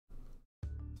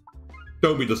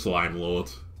Don't be the Slime Lord.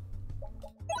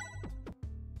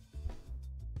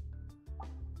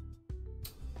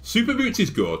 Super Boots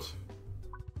is good.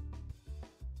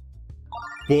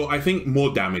 But I think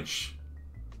more damage.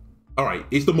 Alright,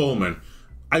 it's the Molman.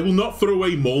 I will not throw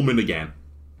away Molman again.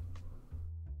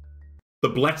 The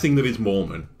blessing that is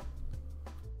Molman.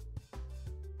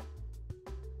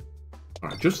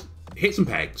 Alright, just hit some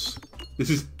pegs. This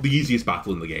is the easiest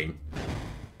battle in the game.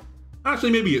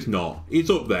 Actually, maybe it's not. It's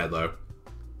up there, though.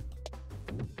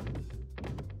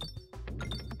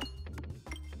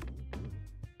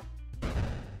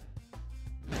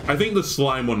 I think the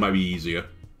slime one might be easier.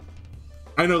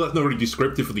 I know that's not really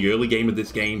descriptive for the early game of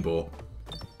this game, but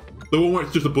the one where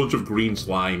it's just a bunch of green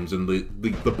slimes and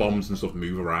the bombs and stuff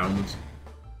move around.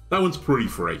 That one's pretty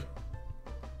free.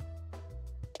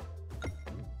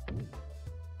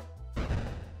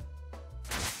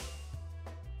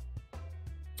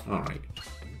 Alright.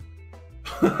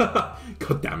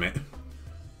 God damn it.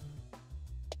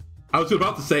 I was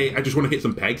about to say, I just want to hit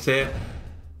some pegs here.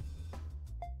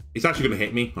 It's actually going to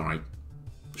hit me. Alright.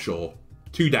 Sure.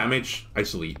 2 damage. I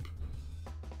sleep.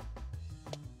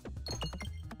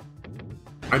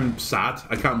 I'm sad.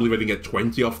 I can't believe I didn't get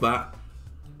 20 off that.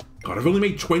 God, I've only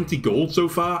made 20 gold so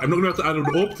far. I'm not going to have to add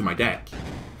it up to my deck.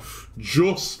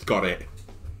 Just got it.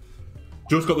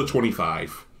 Just got the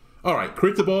 25. Alright,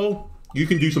 Critter Ball. You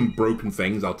can do some broken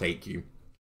things. I'll take you.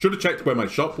 Should have checked where my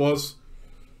shop was.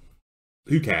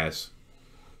 Who cares?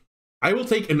 I will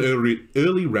take an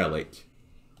early relic.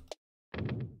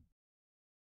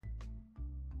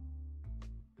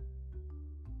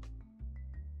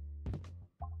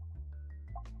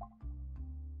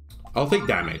 I'll take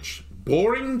damage.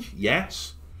 Boring?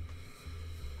 Yes.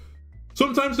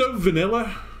 Sometimes though,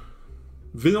 vanilla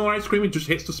ice cream, it just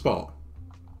hits the spot.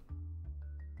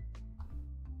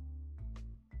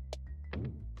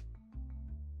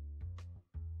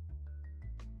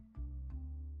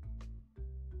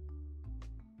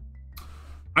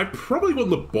 I probably want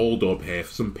the Bulldog here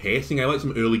for some pacing. I like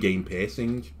some early game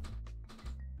pacing.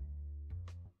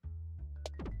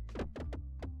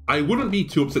 I wouldn't be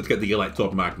too upset to get the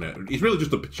Electro Magnet. It's really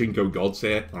just the Pachinko gods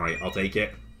here. Alright, I'll take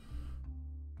it.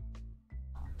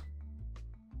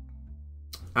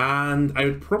 And I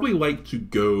would probably like to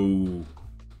go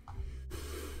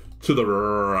to the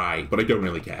right, but I don't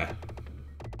really care.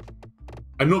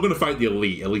 I'm not going to fight the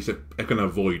Elite. At least if I can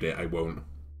avoid it, I won't.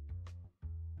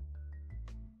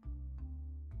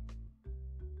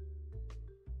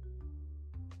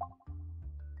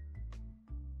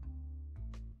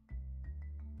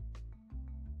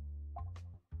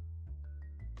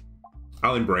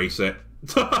 I'll embrace it.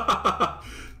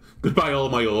 Goodbye all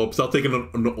my orbs. I'll take an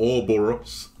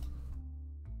Ouroboros.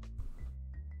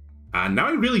 And now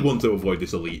I really want to avoid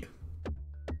this Elite.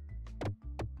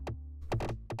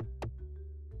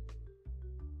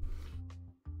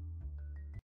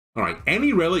 Alright,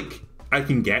 any relic I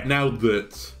can get now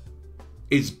that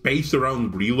is based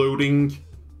around reloading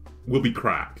will be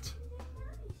cracked.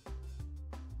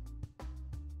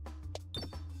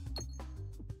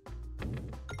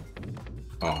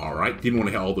 Alright, didn't want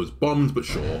to hit all those bombs, but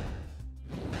sure.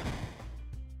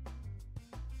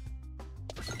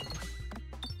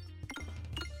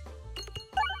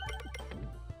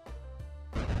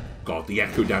 God, the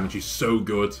echo damage is so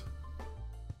good.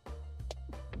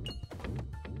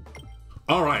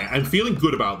 Alright, I'm feeling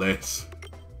good about this.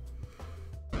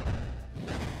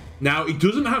 Now, it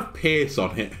doesn't have pace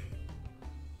on it.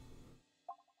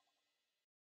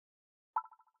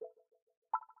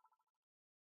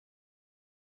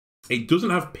 It doesn't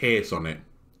have pace on it.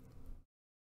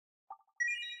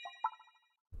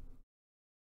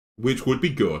 Which would be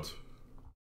good.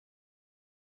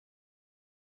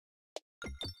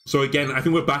 So again, I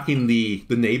think we're back in the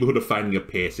neighborhood of finding a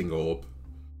pacing orb.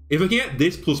 If I can get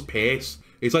this plus pace,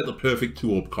 it's like the perfect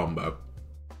 2-orb combo.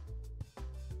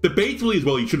 Debatably as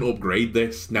well, you shouldn't upgrade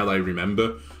this, now that I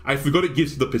remember. I forgot it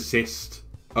gives the persist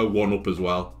a 1-up as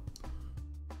well.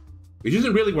 Which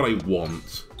isn't really what I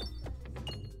want.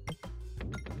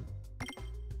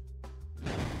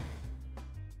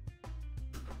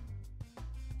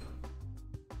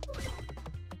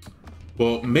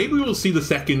 But maybe we'll see the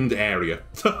second area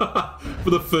for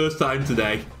the first time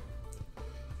today.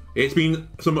 It's been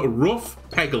some rough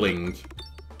peggling.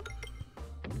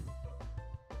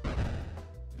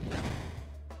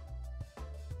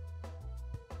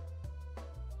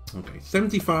 Okay,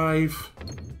 75.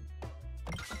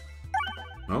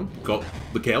 Well, got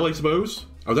the kill, I suppose.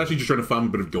 I was actually just trying to farm a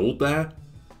bit of gold there.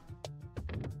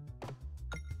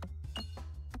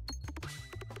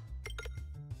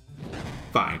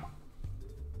 Fine.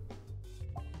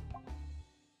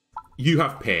 You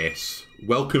have pace.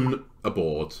 Welcome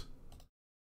aboard.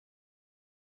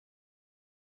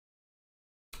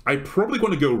 I probably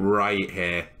want to go right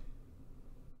here.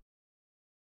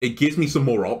 It gives me some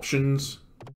more options.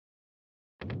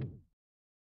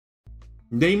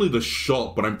 Namely the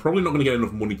shop, but I'm probably not going to get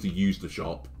enough money to use the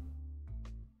shop.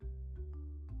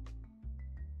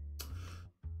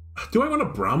 Do I want a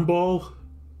brown ball?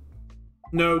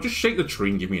 No, just shake the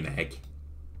tree and give me an egg.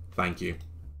 Thank you.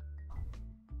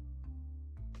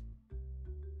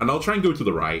 And I'll try and go to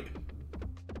the right.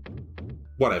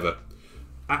 Whatever.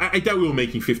 I doubt we were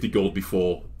making 50 gold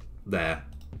before there.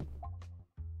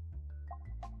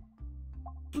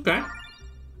 Okay.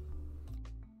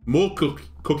 More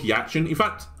cookie action. In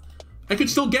fact, I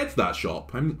could still get to that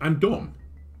shop. I'm dumb.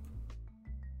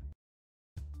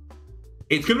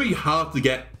 It's going to be hard to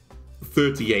get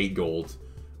 38 gold.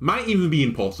 Might even be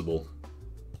impossible.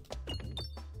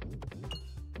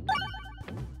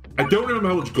 I don't remember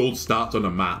how much gold starts on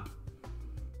a map.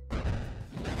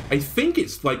 I think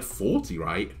it's like 40,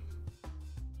 right?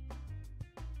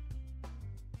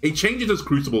 It changes as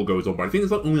Crucible goes on, but I think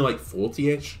it's only like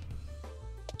 40-ish.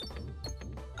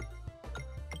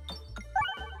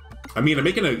 I mean, I'm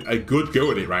making a good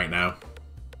go at it right now.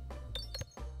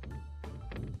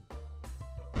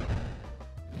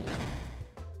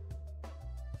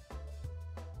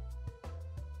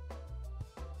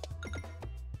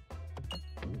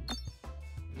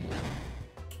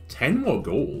 $10 more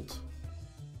gold.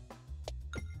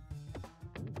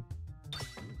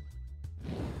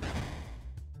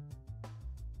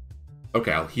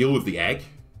 Okay, I'll heal with the egg.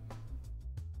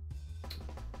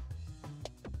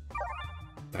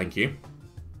 Thank you.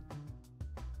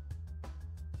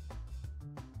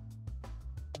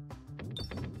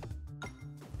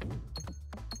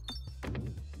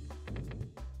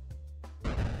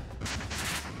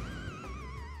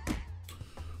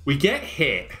 We get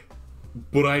hit,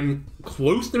 but I'm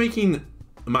close to making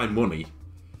my money.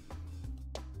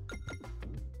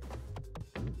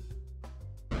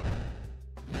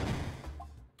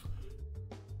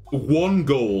 One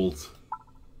gold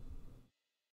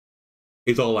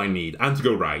is all I need, and to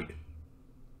go right.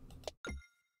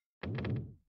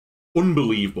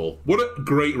 Unbelievable. What a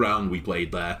great round we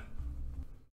played there.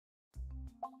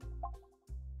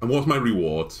 And what's my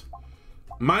reward?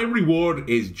 My reward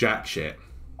is jack shit.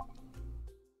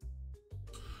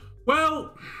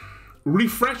 Well,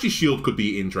 Refresh Your Shield could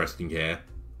be interesting here.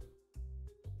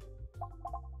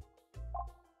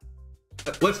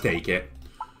 Let's take it.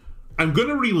 I'm going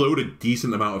to reload a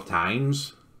decent amount of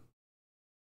times.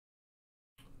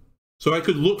 So I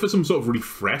could look for some sort of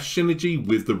refresh synergy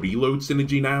with the reload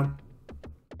synergy now.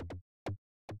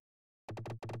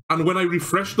 And when I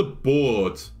refresh the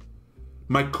board,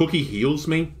 my cookie heals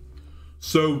me.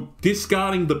 So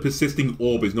discarding the persisting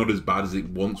orb is not as bad as it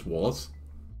once was.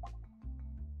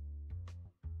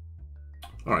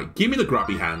 Alright, give me the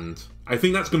grabby hand. I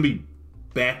think that's going to be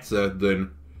better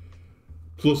than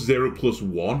 +0,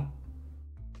 +1.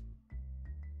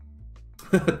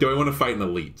 Do I want to fight an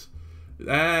elite?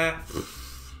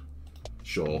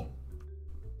 Sure.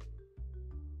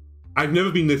 I've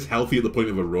never been this healthy at the point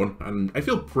of a run, and I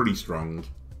feel pretty strong.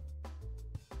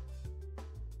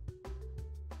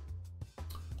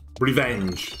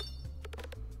 Revenge.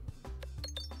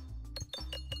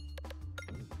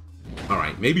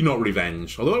 Alright, maybe not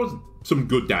revenge, although that was some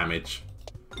good damage.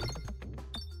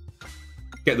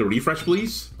 Get the refresh,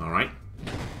 please. Alright.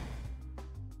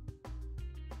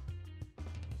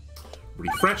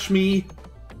 Refresh me.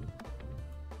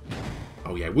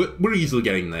 Oh yeah, we're easily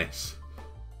getting this.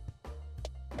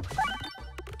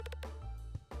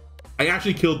 I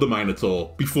actually killed the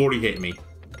Minotaur before he hit me.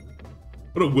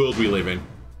 What a world we live in.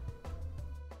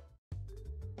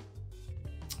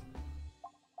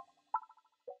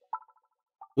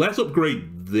 Let's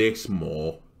upgrade this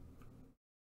more.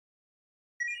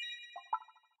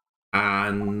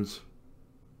 And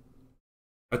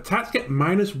attacks get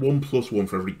 -1/+1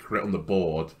 for every crit on the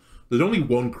board. There's only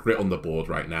one crit on the board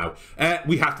right now.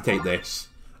 We have to take this.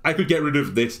 I could get rid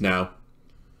of this now.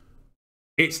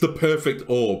 It's the perfect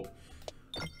orb.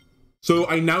 So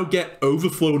I now get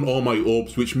overflow on all my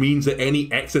orbs, which means that any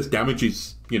excess damage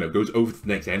is, goes over to the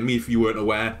next enemy if you weren't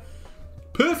aware.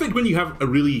 Perfect when you have a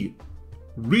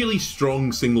really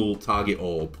strong single target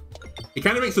orb. It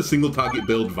kind of makes the single target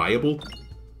build viable.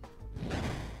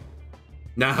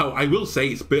 Now, I will say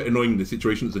it's a bit annoying in the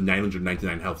situation there's a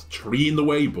 999 health tree in the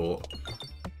way, but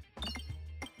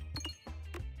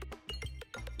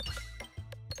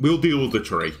we'll deal with the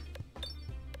tree.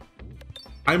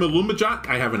 I'm a lumberjack,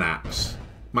 I have an axe.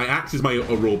 My axe is my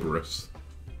Ouroboros.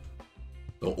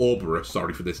 Or Ouroboros,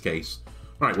 sorry for this case.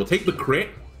 Alright, we'll take the crit.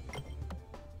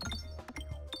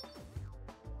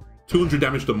 200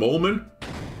 damage to Molman.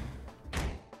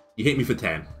 You hit me for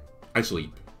 10. I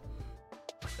sleep.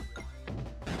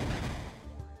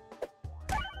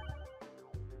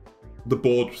 The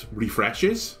board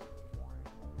refreshes.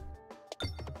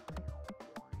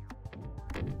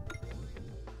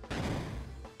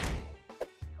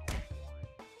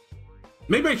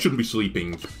 Maybe I shouldn't be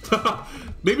sleeping.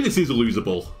 Maybe this is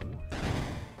losable.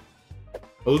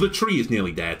 Oh, the tree is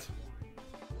nearly dead.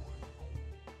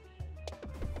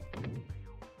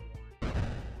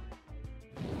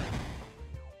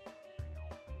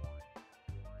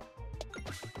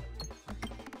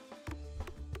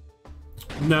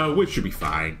 No, we should be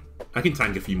fine. I can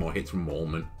tank a few more hits from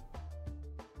Molman.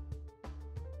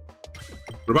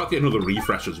 We're about to get another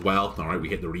refresh as well. Alright, we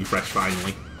hit the refresh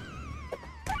finally.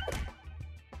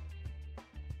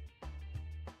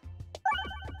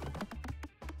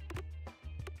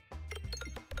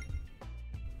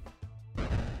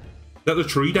 Is that the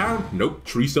tree down? Nope,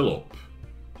 tree still up.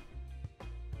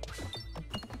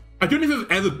 I don't know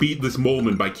if I've ever beat this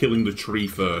Molman by killing the tree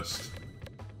first.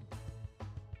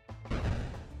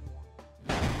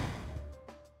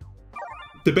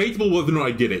 Debatable whether or not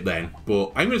I did it then,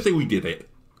 but I'm going to say we did it.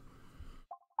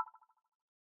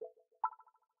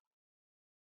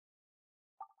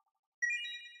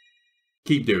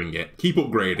 Keep doing it. Keep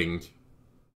upgrading.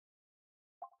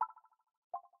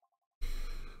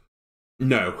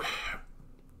 No.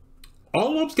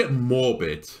 All orbs get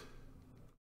Morbid.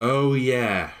 Oh,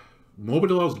 yeah.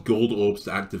 Morbid allows gold orbs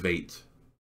to activate.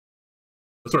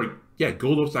 Sorry, yeah,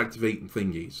 gold orbs to activate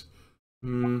thingies.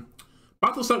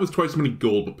 Battle set was twice as many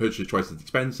gold, but purchase twice as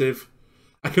expensive.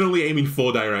 I can only aim in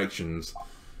 4 directions.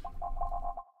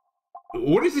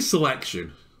 What is this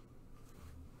selection?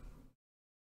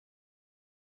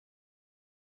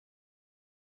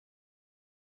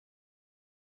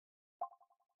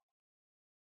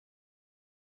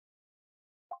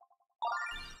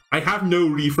 I have no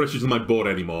refreshes on my board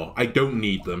anymore. I don't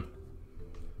need them.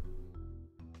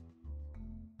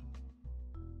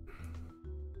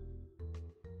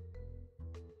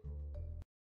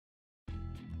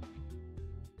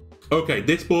 Okay,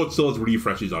 this board still has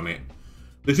refreshes on it.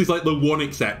 This is like the one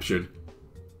exception.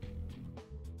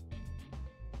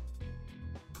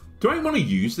 Do I want to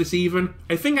use this even?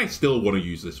 I think I still want to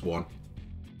use this one.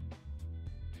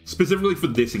 Specifically for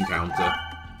this encounter.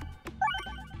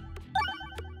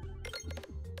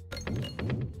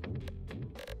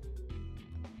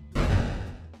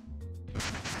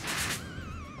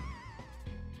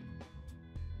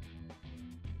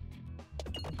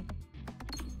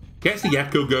 Gets the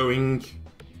echo going.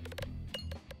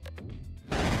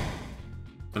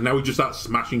 And now we just start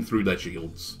smashing through their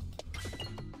shields.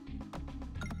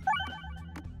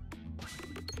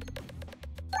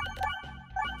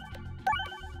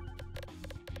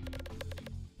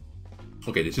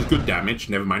 Okay, this is good damage.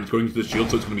 Never mind, it's going to the shield,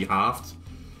 so it's going to be halved.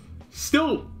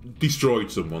 Still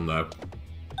destroyed someone, though.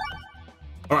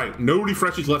 Alright, no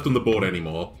refreshes left on the board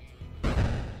anymore.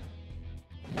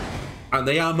 And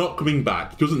they are not coming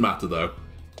back. Doesn't matter, though.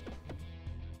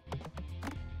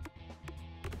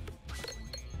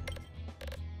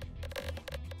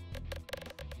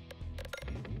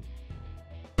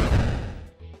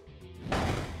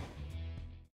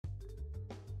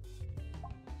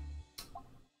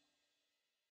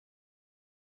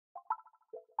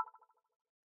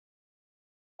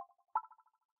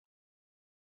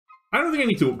 I don't think I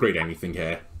need to upgrade anything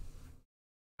here.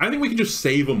 I think we can just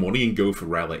save our money and go for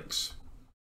relics.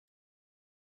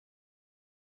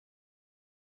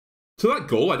 To that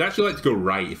goal, I'd actually like to go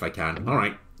right if I can.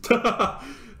 Alright.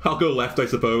 I'll go left, I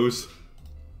suppose.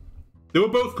 They were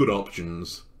both good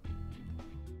options.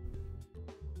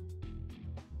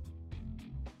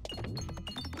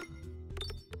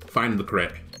 Find the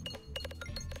crit.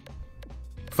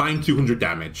 Find 200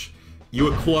 damage. You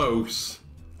were close.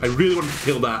 I really wanted to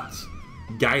kill that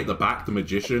guy at the back, the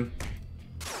magician.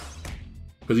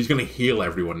 Because he's going to heal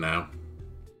everyone now.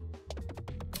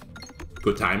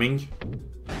 Good timing.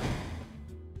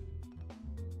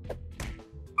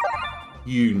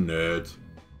 You nerd.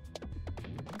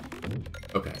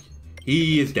 Okay.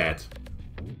 He is dead.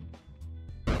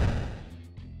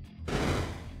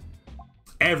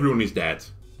 Everyone is dead.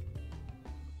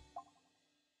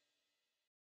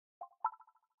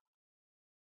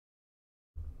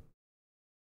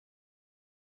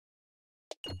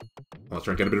 Let's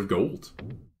try and get a bit of gold.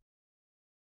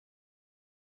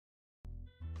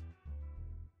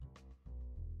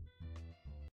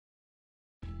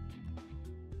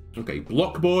 Okay,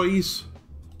 block boys.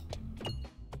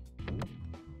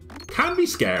 Can be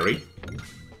scary.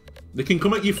 They can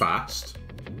come at you fast.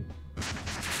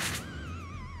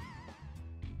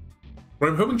 But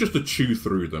I'm hoping just to chew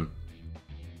through them.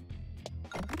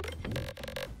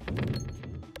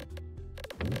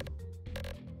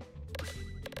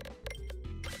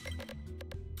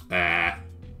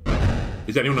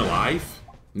 Is anyone alive?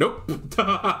 Nope.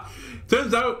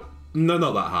 Turns out, no,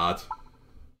 not that hard.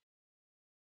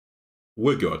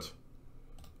 We're good.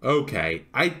 Okay,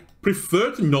 I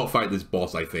prefer to not fight this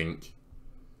boss, I think.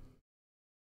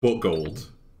 But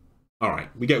gold.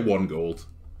 Alright, we get 1 gold.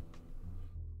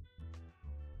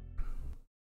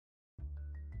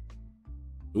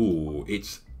 Ooh,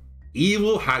 it's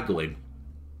evil haggling.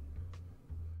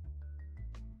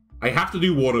 I have to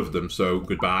do one of them, so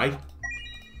goodbye.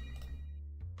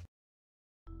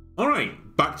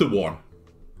 Alright, back to 1.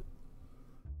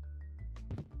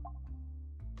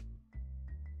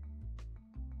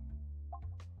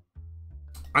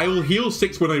 I will heal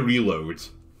 6 when I reload.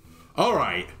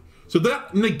 Alright, so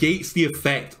that negates the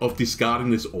effect of discarding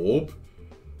this orb.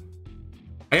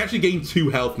 I actually gain 2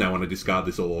 health now when I discard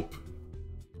this orb.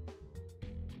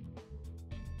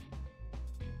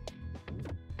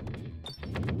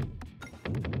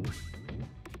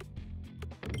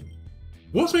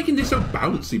 What's making this so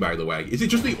bouncy, by the way? Is it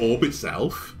just the orb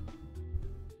itself?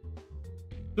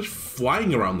 Just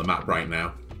flying around the map right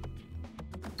now.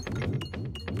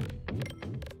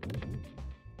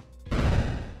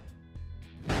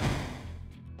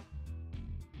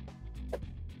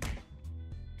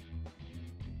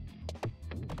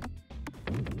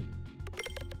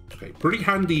 Okay, pretty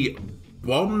handy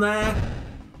bomb there.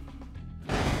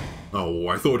 Oh,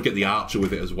 I thought I'd get the archer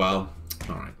with it as well.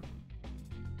 Alright.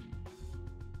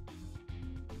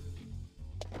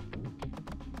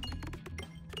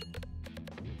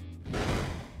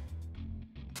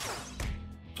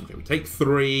 Okay, we take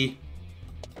 3.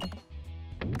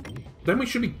 Then we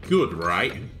should be good,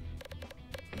 right?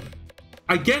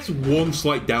 I guess one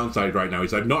slight downside right now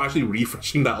is I'm not actually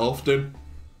refreshing that often.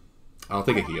 I'll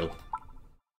take a heal.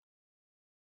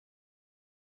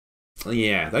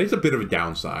 Yeah, that is a bit of a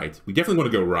downside. We definitely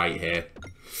want to go right here.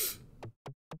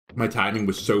 My timing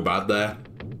was so bad there.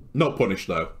 Not punished,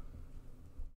 though.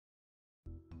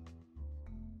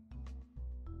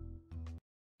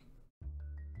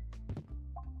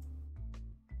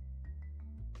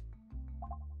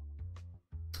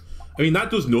 I mean, that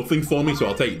does nothing for me, so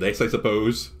I'll take this, I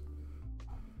suppose.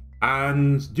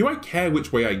 And do I care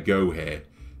which way I go here?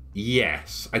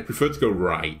 Yes, I prefer to go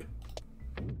right.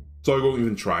 So I won't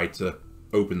even try to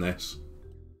open this.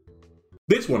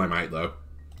 This one I might, though.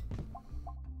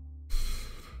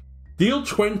 Deal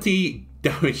 20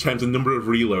 damage times the number of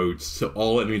reloads to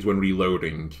all enemies when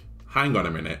reloading. Hang on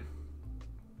a minute.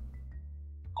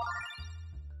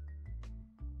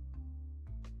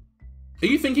 Are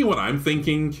you thinking what I'm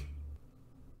thinking?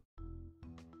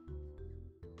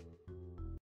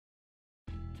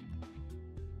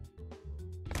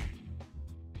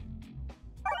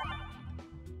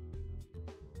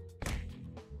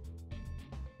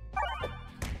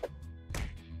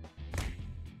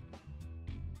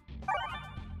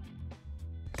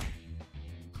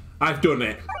 I've done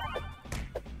it.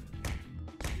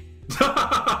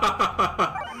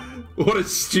 What a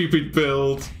stupid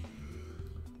build.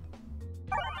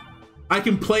 I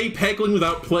can play Peglin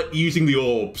without using the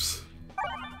orbs.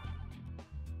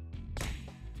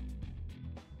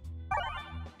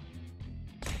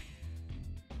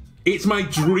 It's my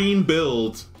dream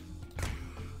build.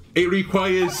 It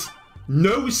requires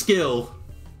no skill.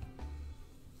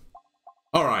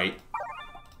 Alright.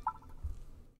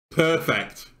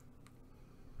 Perfect.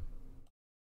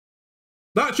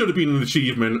 That should have been an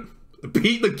achievement.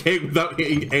 Beat the game without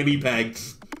hitting any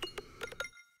pegs.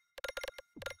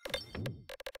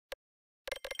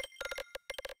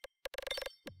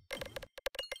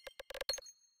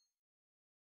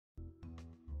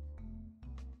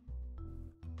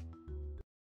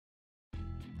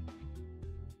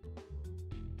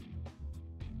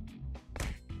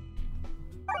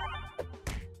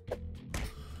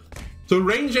 So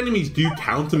ranged enemies do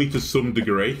counter me to some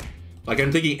degree. Like,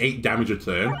 I'm taking 8 damage a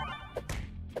turn.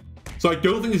 So I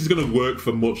don't think this is going to work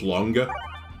for much longer.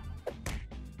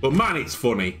 But man, it's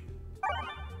funny.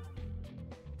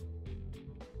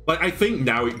 Like, I think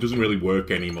now it doesn't really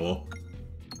work anymore.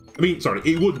 I mean, sorry,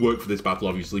 it would work for this battle,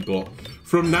 obviously, but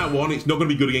from now on, it's not going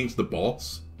to be good against the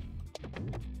boss.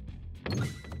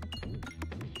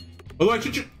 Although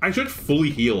I should fully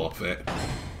heal off it.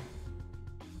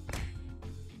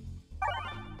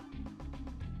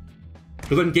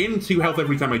 Because I'm gaining 2 health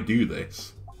every time I do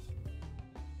this.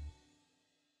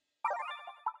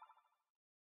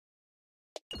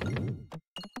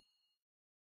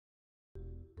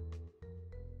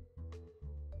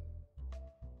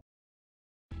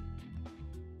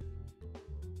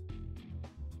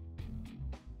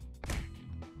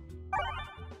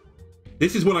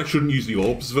 This is one I shouldn't use the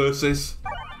orbs versus,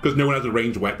 because no one has a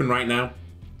ranged weapon right now.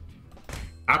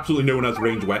 Absolutely no one has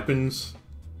ranged weapons.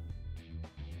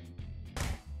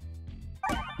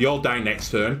 You all die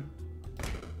next turn.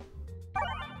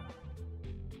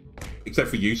 Except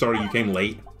for you, sorry, you came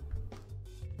late.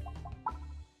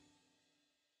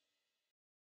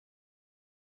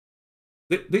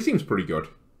 This seems pretty good.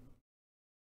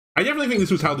 I definitely think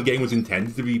this was how the game was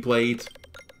intended to be played.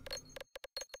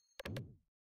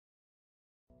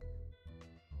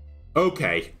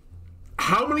 Okay.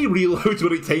 How many reloads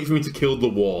would it take for me to kill the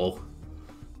wall?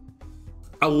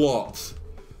 A lot.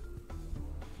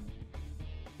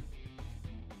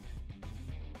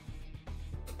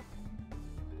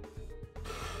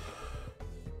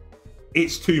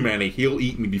 It's too many. He'll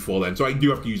eat me before then, so I do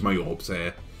have to use my orbs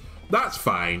here. That's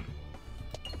fine.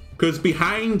 Because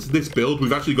behind this build,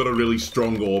 we've actually got a really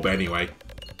strong orb anyway.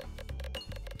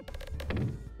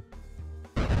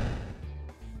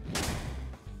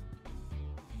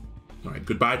 Alright,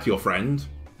 goodbye to your friend.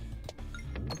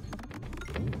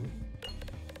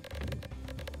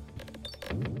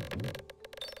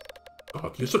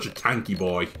 God, you're such a tanky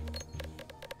boy.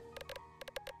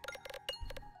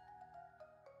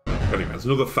 Anyway, that's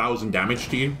another 1,000 damage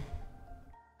to you.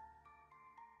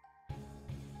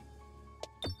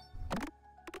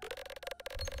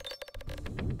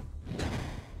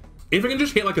 If I can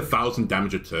just hit like 1,000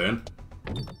 damage a turn,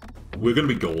 we're gonna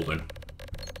be golden.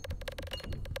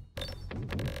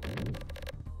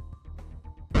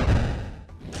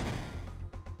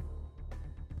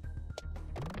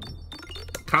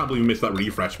 Can't believe we missed that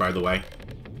refresh, by the way.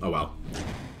 Oh well.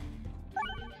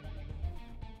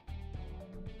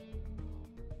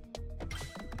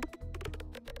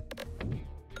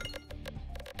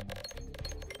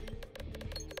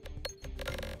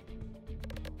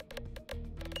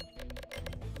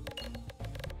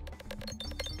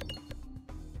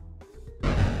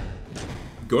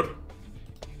 Good.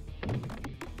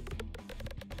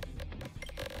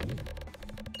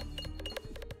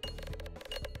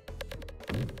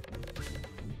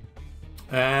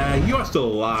 You are still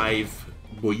alive,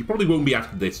 but you probably won't be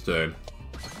after this turn.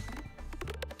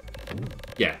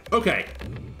 Yeah, okay.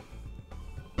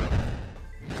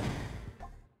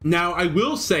 Now, I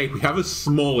will say we have a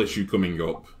small issue coming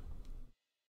up.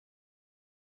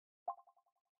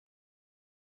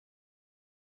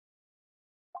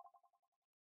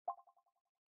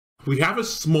 We have a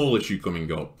small issue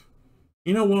coming up.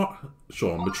 You know what?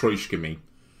 Sure, Matryoshka me.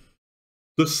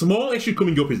 The small issue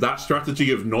coming up is that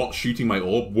strategy of not shooting my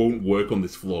orb won't work on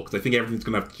this floor, because I think everything's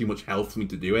going to have too much health for me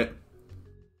to do it.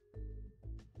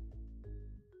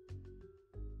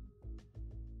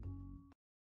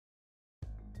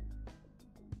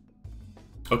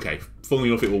 Okay, funnily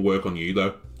enough, it will work on you,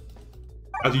 though.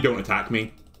 As you don't attack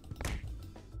me.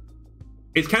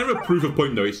 It's kind of a proof of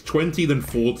point, though. It's 20, then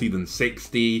 40, then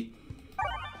 60.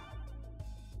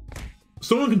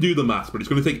 Someone can do the maths, but it's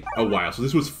going to take a while. So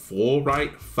this was 4,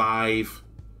 right? 5.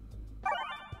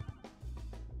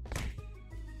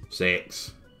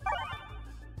 6.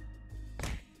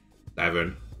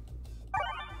 7.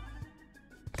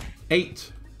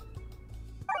 8.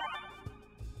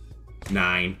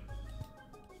 9.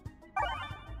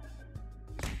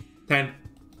 10.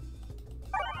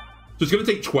 So it's going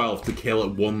to take 12 to kill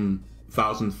at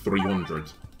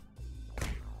 1,300.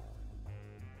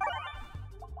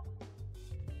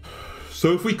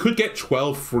 So if we could get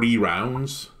 12 free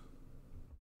rounds,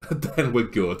 then we're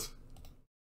good.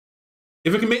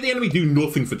 If I can make the enemy do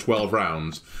nothing for 12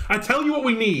 rounds, I tell you what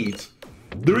we need.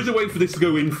 There is a way for this to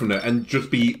go infinite and just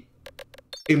be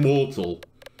immortal.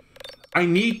 I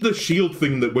need the shield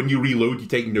thing that when you reload, you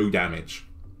take no damage.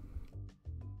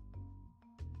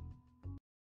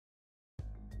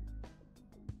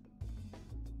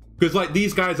 Because, like,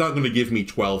 these guys aren't going to give me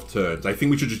 12 turns. I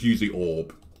think we should just use the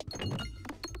orb.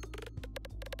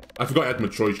 I forgot I had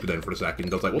Matryoshka then for a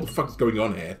second. I was like, what the fuck is going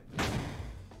on here?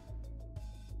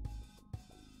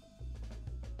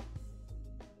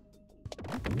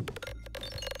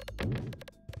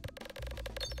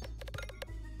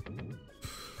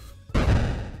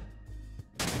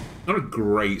 Not a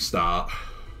great start.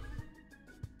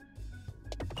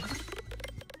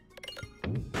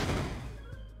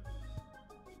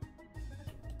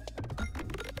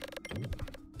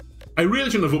 I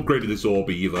really shouldn't have upgraded this orb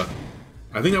either.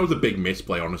 I think that was a big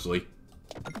misplay, honestly.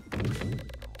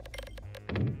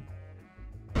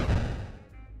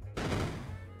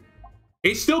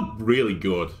 It's still really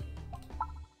good.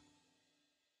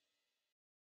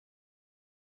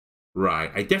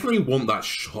 Right, I definitely want that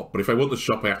shop, but if I want the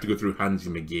shop, I have to go through Hansi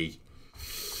McGee.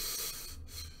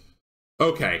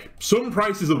 Okay, some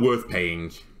prices are worth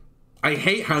paying. I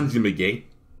hate Handsy McGee.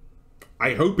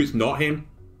 I hope it's not him.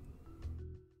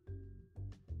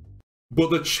 But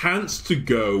the chance to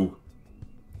go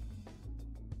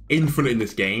infinite in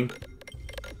this game,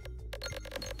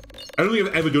 I don't think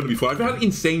I've ever done it before. I've had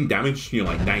insane damage, you know,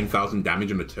 like 9,000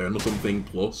 damage in a turn or something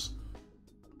plus.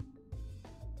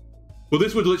 But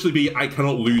this would literally be, I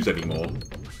cannot lose anymore.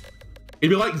 It'd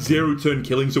be like 0-turn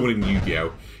killing someone in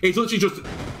Yu-Gi-Oh! It's literally just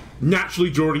naturally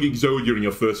drawing Exodia in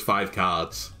your first 5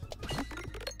 cards.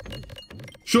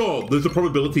 Sure, there's a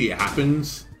probability it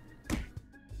happens.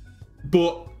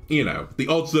 But, you know, the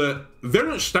odds are very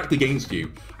much stacked against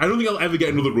you. I don't think I'll ever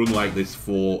get another run like this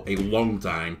for a long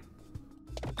time.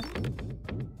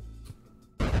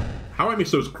 How I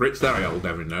missed those crits there, I'll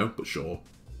never know, but sure.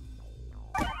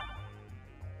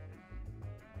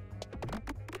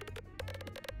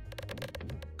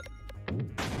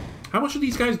 How much are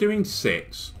these guys doing?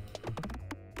 6.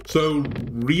 So,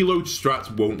 reload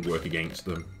strats won't work against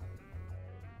them.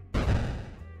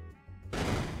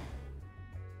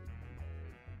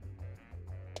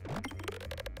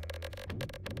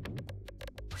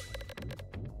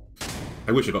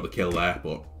 I wish I got the kill there,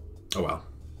 but oh well.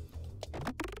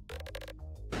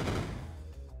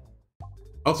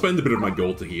 I'll spend a bit of my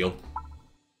gold to heal.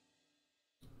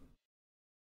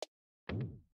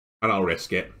 And I'll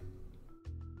risk it.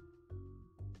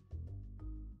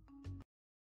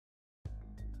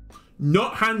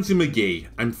 Not Handsy McGee.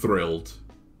 I'm thrilled.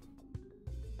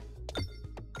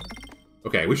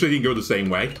 Okay, I wish they didn't go the same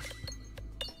way.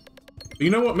 But you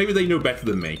know what? Maybe they know better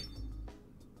than me.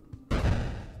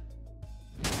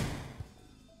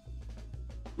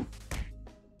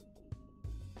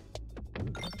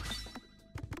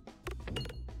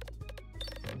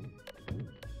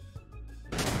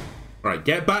 Alright,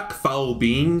 get back, foul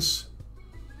beans.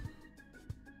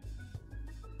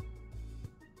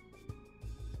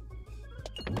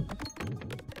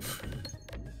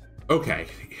 Okay,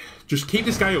 just keep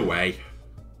this guy away,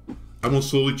 and we'll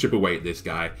slowly chip away at this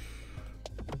guy.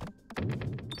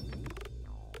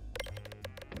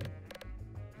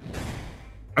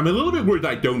 I'm a little bit worried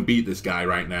that I don't beat this guy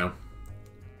right now.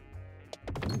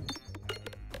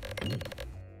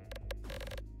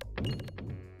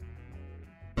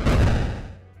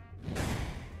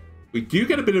 We do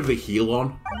get a bit of a heal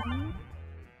on,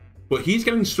 but he's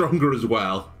getting stronger as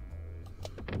well.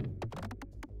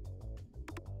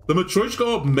 The Matryoshka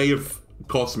orb may have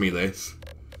cost me this.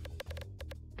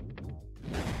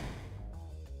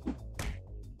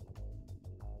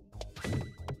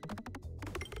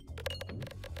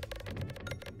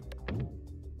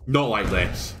 Not like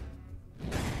this.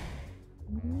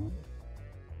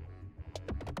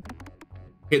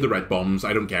 Hit the red bombs.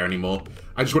 I don't care anymore.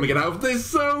 I just want to get out of this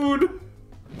zone.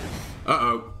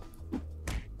 Uh-oh.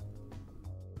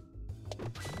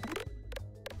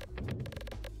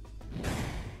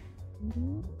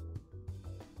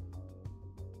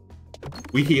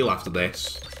 We heal after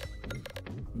this.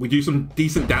 We do some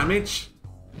decent damage.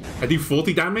 I do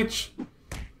 40 damage.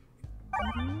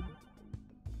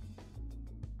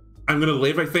 I'm gonna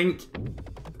live, I think.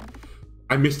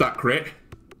 I missed that crit.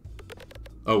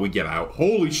 Oh, we get out.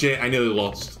 Holy shit, I nearly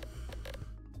lost.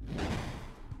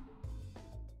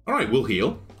 Alright, we'll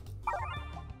heal.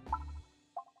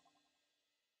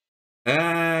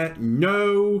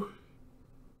 No.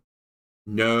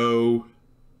 No.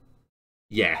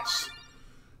 Yes.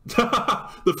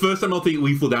 The first time I'll take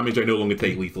lethal damage, I no longer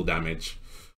take lethal damage.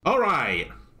 Alright.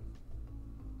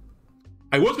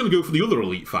 I was going to go for the other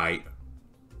elite fight.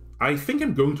 I think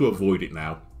I'm going to avoid it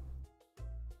now.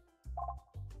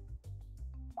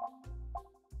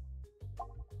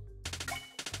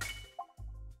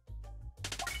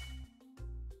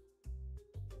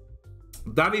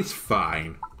 That is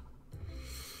fine.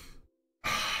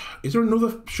 Is there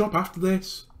another shop after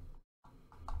this?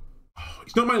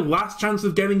 It's not my last chance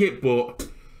of getting it, but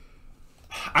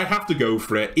I have to go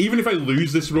for it. Even if I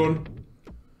lose this run,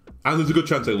 and there's a good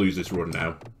chance I lose this run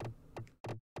now.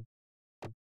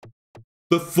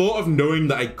 The thought of knowing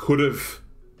that I could have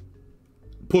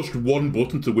pushed one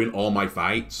button to win all my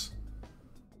fights.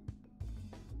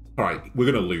 Alright,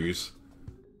 we're going to lose.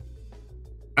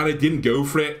 And I didn't go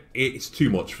for it. It's too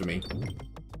much for me.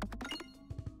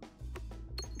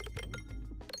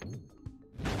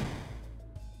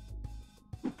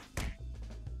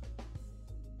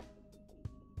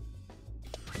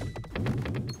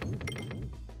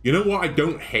 You know what? I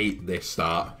don't hate this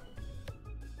start.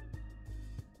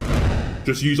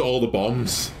 Just use all the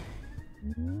bombs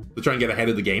to try and get ahead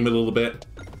of the game a little bit.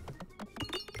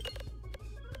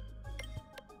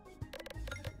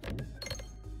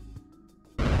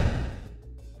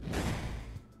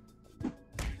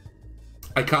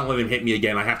 I can't let him hit me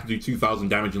again. I have to do 2,000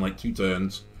 damage in like 2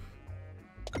 turns.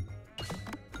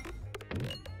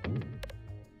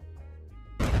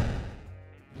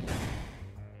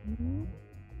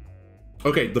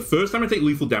 Okay, the first time I take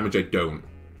lethal damage, I don't.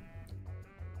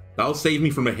 That'll save me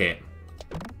from a hit.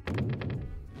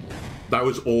 That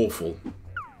was awful.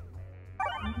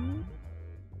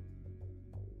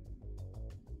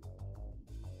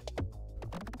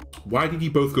 Why did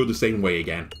you both go the same way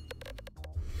again?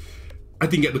 I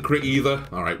didn't get the crit either.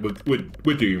 Alright,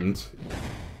 we're doomed.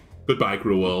 Goodbye,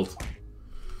 cruel world.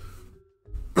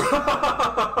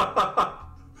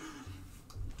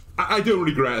 I don't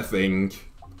regret a thing.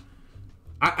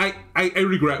 I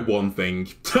regret one thing.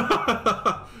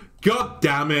 God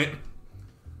damn it.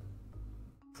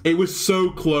 It was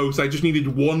so close. I just needed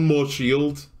one more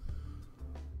shield.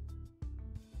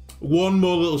 One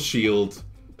more little shield.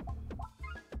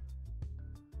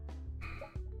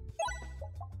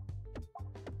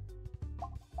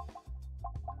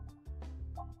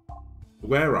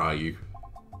 Where are you?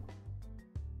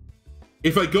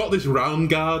 If I got this round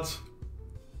guard,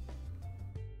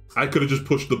 I could have just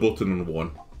pushed the button and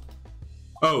won.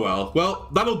 Oh well. Well,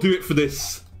 that'll do it for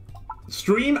this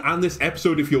stream and this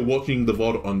episode if you're watching the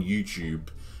VOD on YouTube.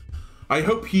 I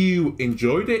hope you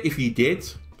enjoyed it. If you did,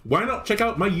 why not check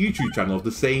out my YouTube channel of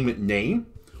the same name?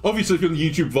 Obviously, if you're on the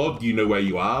YouTube VOD, you know where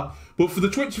you are. But for the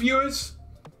Twitch viewers,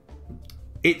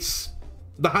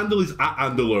 the handle is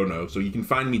 @Andalono, so you can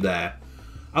find me there.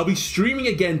 I'll be streaming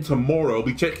again tomorrow. I'll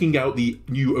be checking out the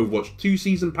new Overwatch 2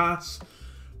 Season Pass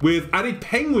with added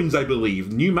penguins, I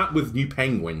believe. New map with new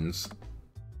penguins.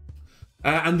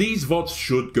 And these VODs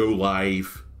should go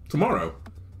live tomorrow.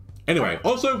 Anyway,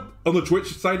 also on the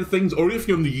Twitch side of things, or if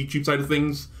you're on the YouTube side of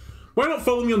things, why not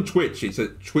follow me on Twitch? It's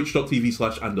at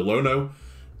twitch.tv/Andalono.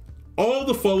 All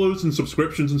the follows and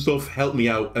subscriptions and stuff help me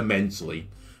out immensely.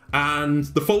 And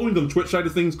the following on Twitch side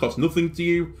of things costs nothing to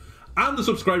you. And the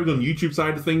subscribing on YouTube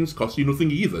side of things costs you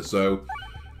nothing either, so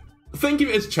think of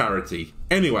it as charity.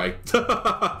 Anyway,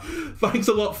 thanks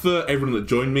a lot for everyone that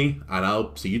joined me, and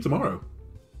I'll see you tomorrow.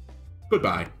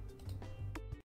 Goodbye.